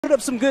put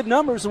up some good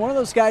numbers, and one of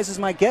those guys is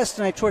my guest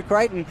tonight, Troy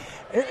Crighton.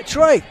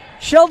 Troy,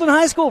 Sheldon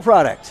High School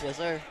product. Yes,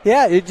 sir.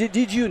 Yeah,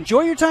 did you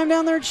enjoy your time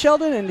down there at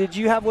Sheldon, and did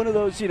you have one of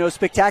those,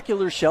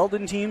 spectacular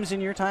Sheldon teams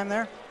in your time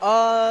there?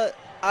 I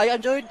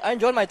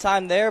enjoyed my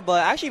time there,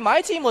 but actually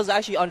my team was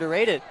actually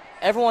underrated.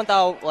 Everyone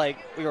thought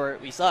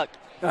we sucked.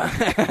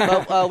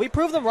 But we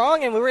proved them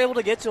wrong, and we were able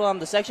to get to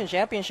the section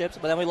championships,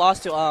 but then we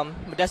lost to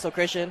Modesto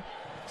Christian.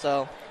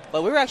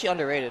 But we were actually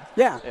underrated.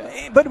 Yeah,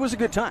 but it was a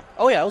good time.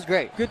 Oh, yeah, it was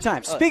great. Good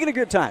time. Speaking of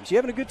good times, you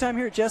having a good time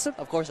here at Jessup?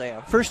 Of course I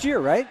am. First year,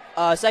 right?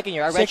 Second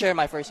year. I redshirted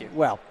my first year.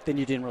 Well, then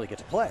you didn't really get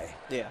to play.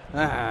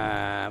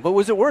 Yeah. But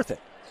was it worth it?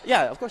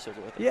 Yeah, of course it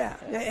was worth it. Yeah.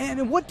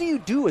 And what do you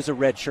do as a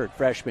redshirt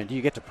freshman? Do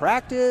you get to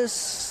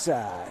practice?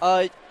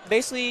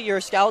 Basically, you're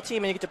a scout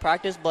team and you get to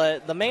practice,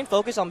 but the main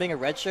focus on being a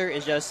redshirt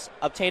is just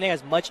obtaining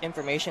as much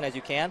information as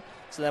you can,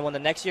 so that when the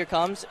next year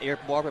comes, you're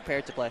more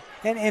prepared to play.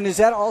 And does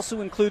that also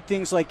include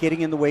things like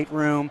getting in the weight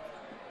room,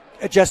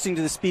 adjusting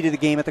to the speed of the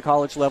game at the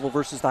college level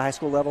versus the high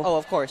school level? Oh,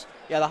 of course.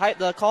 Yeah,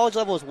 the college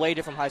level is way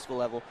different from high school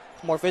level.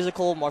 It's more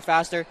physical, more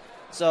faster.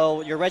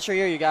 So your redshirt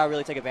year, you got to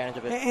really take advantage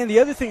of it. And the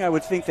other thing I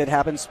would think that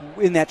happens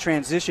in that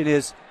transition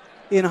is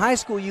in high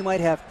school you might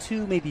have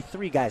 2, maybe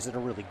 3 guys that are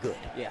really good.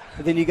 Yeah.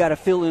 But then you got to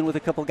fill in with a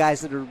couple guys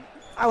that are,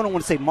 I don't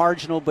want to say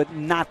marginal, but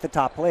not the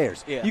top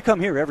players. Yeah. You come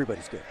here,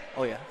 everybody's good.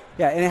 Oh, yeah.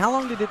 Yeah, and how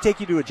long did it take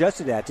you to adjust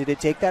to that? Did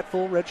it take that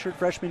full redshirt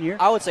freshman year?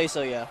 I would say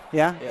so, yeah.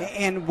 Yeah?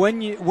 And when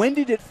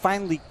did it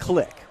finally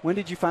click? When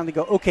did you finally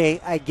go,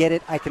 okay, I get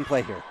it, I can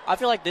play here? I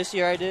feel like this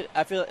year I did.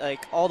 I feel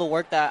like all the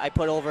work that I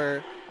put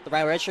over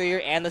my redshirt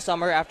year and the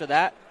summer after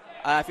that,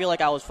 I feel like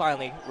I was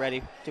finally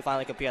ready to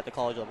finally compete at the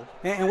college level.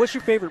 And what's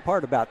your favorite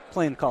part about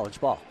playing college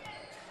ball?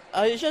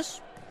 It's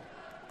just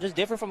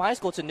different from high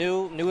school. It's a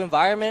new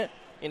environment.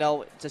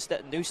 It's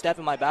a new step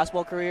in my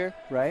basketball career.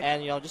 Right.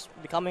 And, just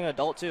becoming an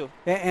adult, too.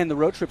 And the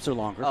road trips are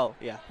longer. Oh,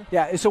 yeah.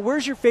 Yeah, so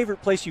where's your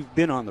favorite place you've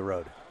been on the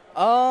road?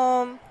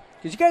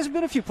 Because you guys have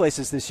been a few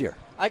places this year.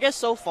 I guess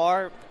so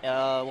far,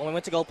 when we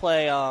went to go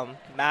play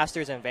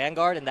Masters and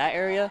Vanguard in that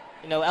area,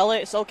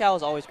 LA, SoCal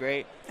is always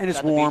great. And it's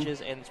got warm. The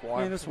beaches, and it's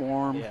warm. And it's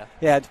warm.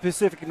 Yeah. The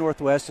Pacific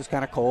Northwest is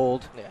kind of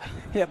cold. Yeah.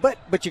 Yeah,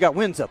 but you got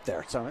winds up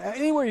there. So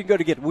anywhere you go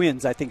to get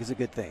winds, I think, is a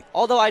good thing.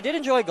 Although I did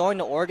enjoy going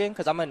to Oregon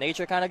because I'm a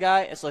nature kind of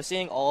guy, and so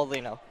seeing all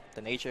the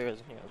nature is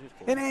cool.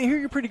 And I hear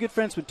you're pretty good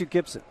friends with Duke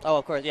Gibson. Oh,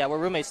 of course. Yeah, we're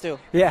roommates too.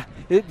 Yeah.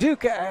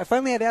 Duke, I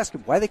finally had to ask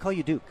him why they call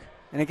you Duke.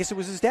 And I guess it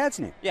was his dad's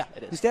name. Yeah,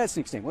 it is. His dad's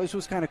nickname, which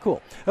was kind of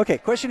cool. Okay,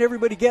 question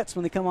everybody gets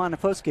when they come on a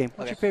post game.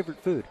 What's your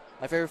favorite food?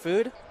 My favorite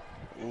food?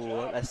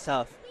 Ooh, that's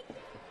tough.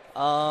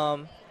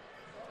 I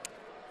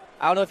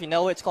don't know if you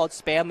know it. It's called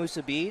Spam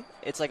Musubi.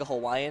 It's like a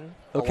Hawaiian.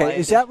 Okay,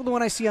 is that the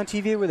one I see on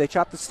TV where they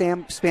chop the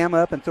spam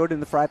up and throw it in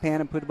the fry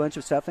pan and put a bunch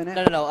of stuff in it?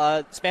 No.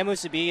 Spam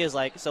Musubi is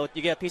so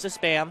you get a piece of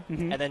spam,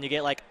 and then you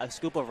get like a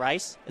scoop of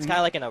rice. It's kind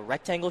of like in a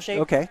rectangle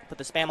shape. Okay. Put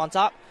the spam on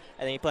top,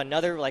 and then you put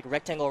another like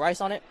rectangle rice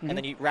on it, and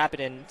then you wrap it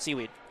in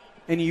seaweed.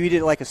 And you eat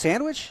it like a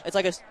sandwich? It's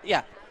like it's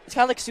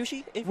kind of like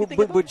sushi. If you think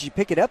about it. Would you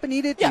pick it up and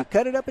eat it? Yeah. You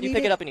cut it up and eat it? You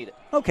pick it up and eat it.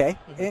 Okay.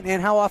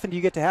 And how often do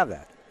you get to have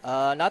that?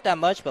 Not that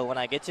much, but when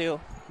I get to.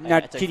 Now,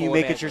 can you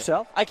make it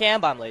yourself? I can,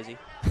 but I'm lazy.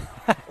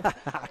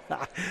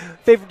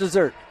 Favorite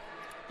dessert?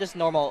 Just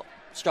normal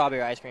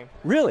strawberry ice cream.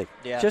 Really?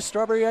 Yeah. Just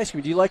strawberry ice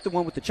cream. Do you like the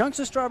one with the chunks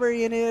of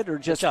strawberry in it, or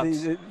just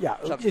chunks?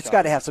 Chunks it's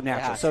got to have some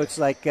natural. So it's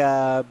like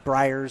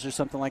Breyers or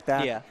something like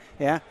that. Yeah.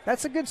 Yeah.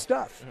 That's the good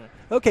stuff.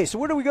 Okay, so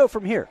where do we go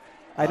from here?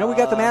 I know we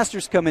got the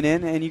Masters coming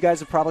in, and you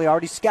guys have probably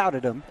already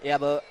scouted them. Yeah,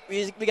 but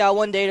we got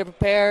one day to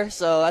prepare,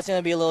 so that's going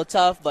to be a little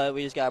tough, but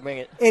we just got to bring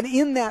it. And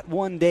in that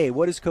one day,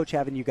 what is Coach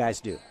having you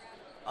guys do?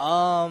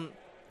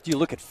 Do you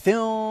look at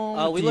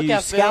film? We do look you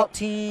at scout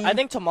film. team? I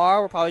think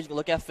tomorrow we're probably going to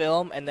look at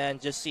film and then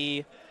just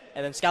see,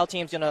 and then scout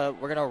team's we're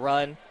gonna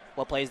run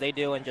what plays they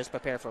do and just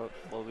prepare for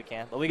what we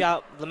can. But we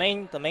got the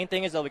main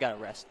thing is that we got to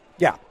rest.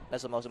 Yeah,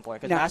 that's the most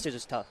important because Masters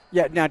is tough.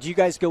 Yeah. Now, do you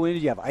guys go in? Do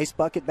you have ice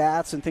bucket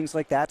baths and things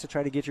like that to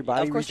try to get your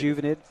body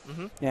rejuvenated?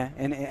 Yeah.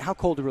 And how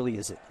cold really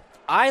is it?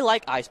 I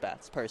like ice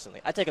baths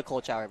personally. I take a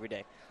cold shower every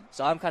day,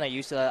 so I'm kind of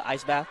used to the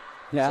ice bath.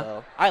 Yeah.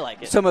 So I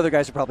like it. Some other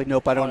guys are probably,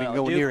 nope, I don't even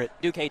go near it.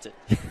 Duke hates it.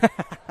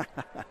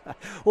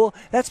 Well,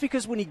 that's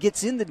because when he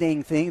gets in the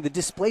dang thing, the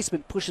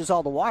displacement pushes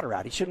all the water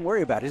out. He shouldn't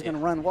worry about it. He's going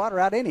to run water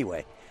out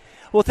anyway.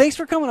 Well, thanks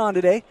for coming on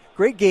today.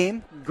 Great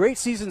game. Great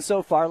season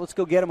so far. Let's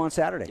go get him on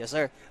Saturday. Yes,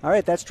 sir. All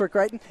right, that's Troy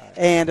Crighton. Right.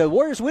 And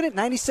Warriors win it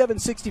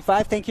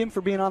 97-65. Thank him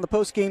for being on the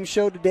post-game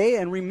show today.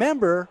 And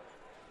remember,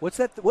 what's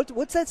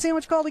that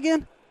sandwich called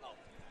again?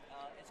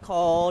 It's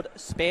called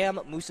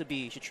Spam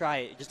Musubi. You should try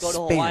it. Just go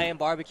to Hawaiian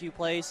barbecue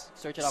place.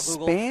 Search it on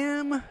Google.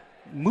 Spam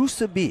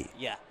Musubi.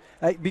 Yeah.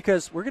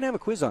 Because we're going to have a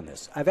quiz on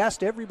this. I've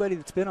asked everybody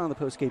that's been on the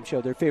postgame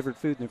show their favorite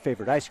food and their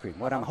favorite ice cream.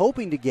 What I'm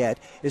hoping to get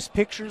is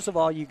pictures of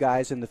all you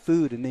guys and the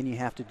food, and then you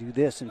have to do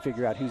this and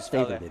figure out whose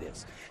favorite it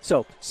is.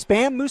 So,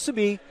 Spam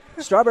Musubi,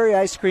 strawberry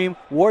ice cream,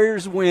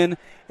 Warriors win,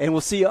 and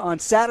we'll see you on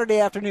Saturday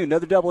afternoon.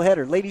 Another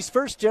doubleheader. Ladies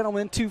first,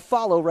 gentlemen to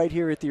follow right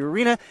here at the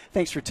arena.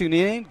 Thanks for tuning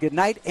in. Good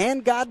night,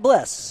 and God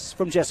bless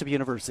from Jessup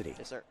University.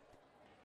 Yes, sir.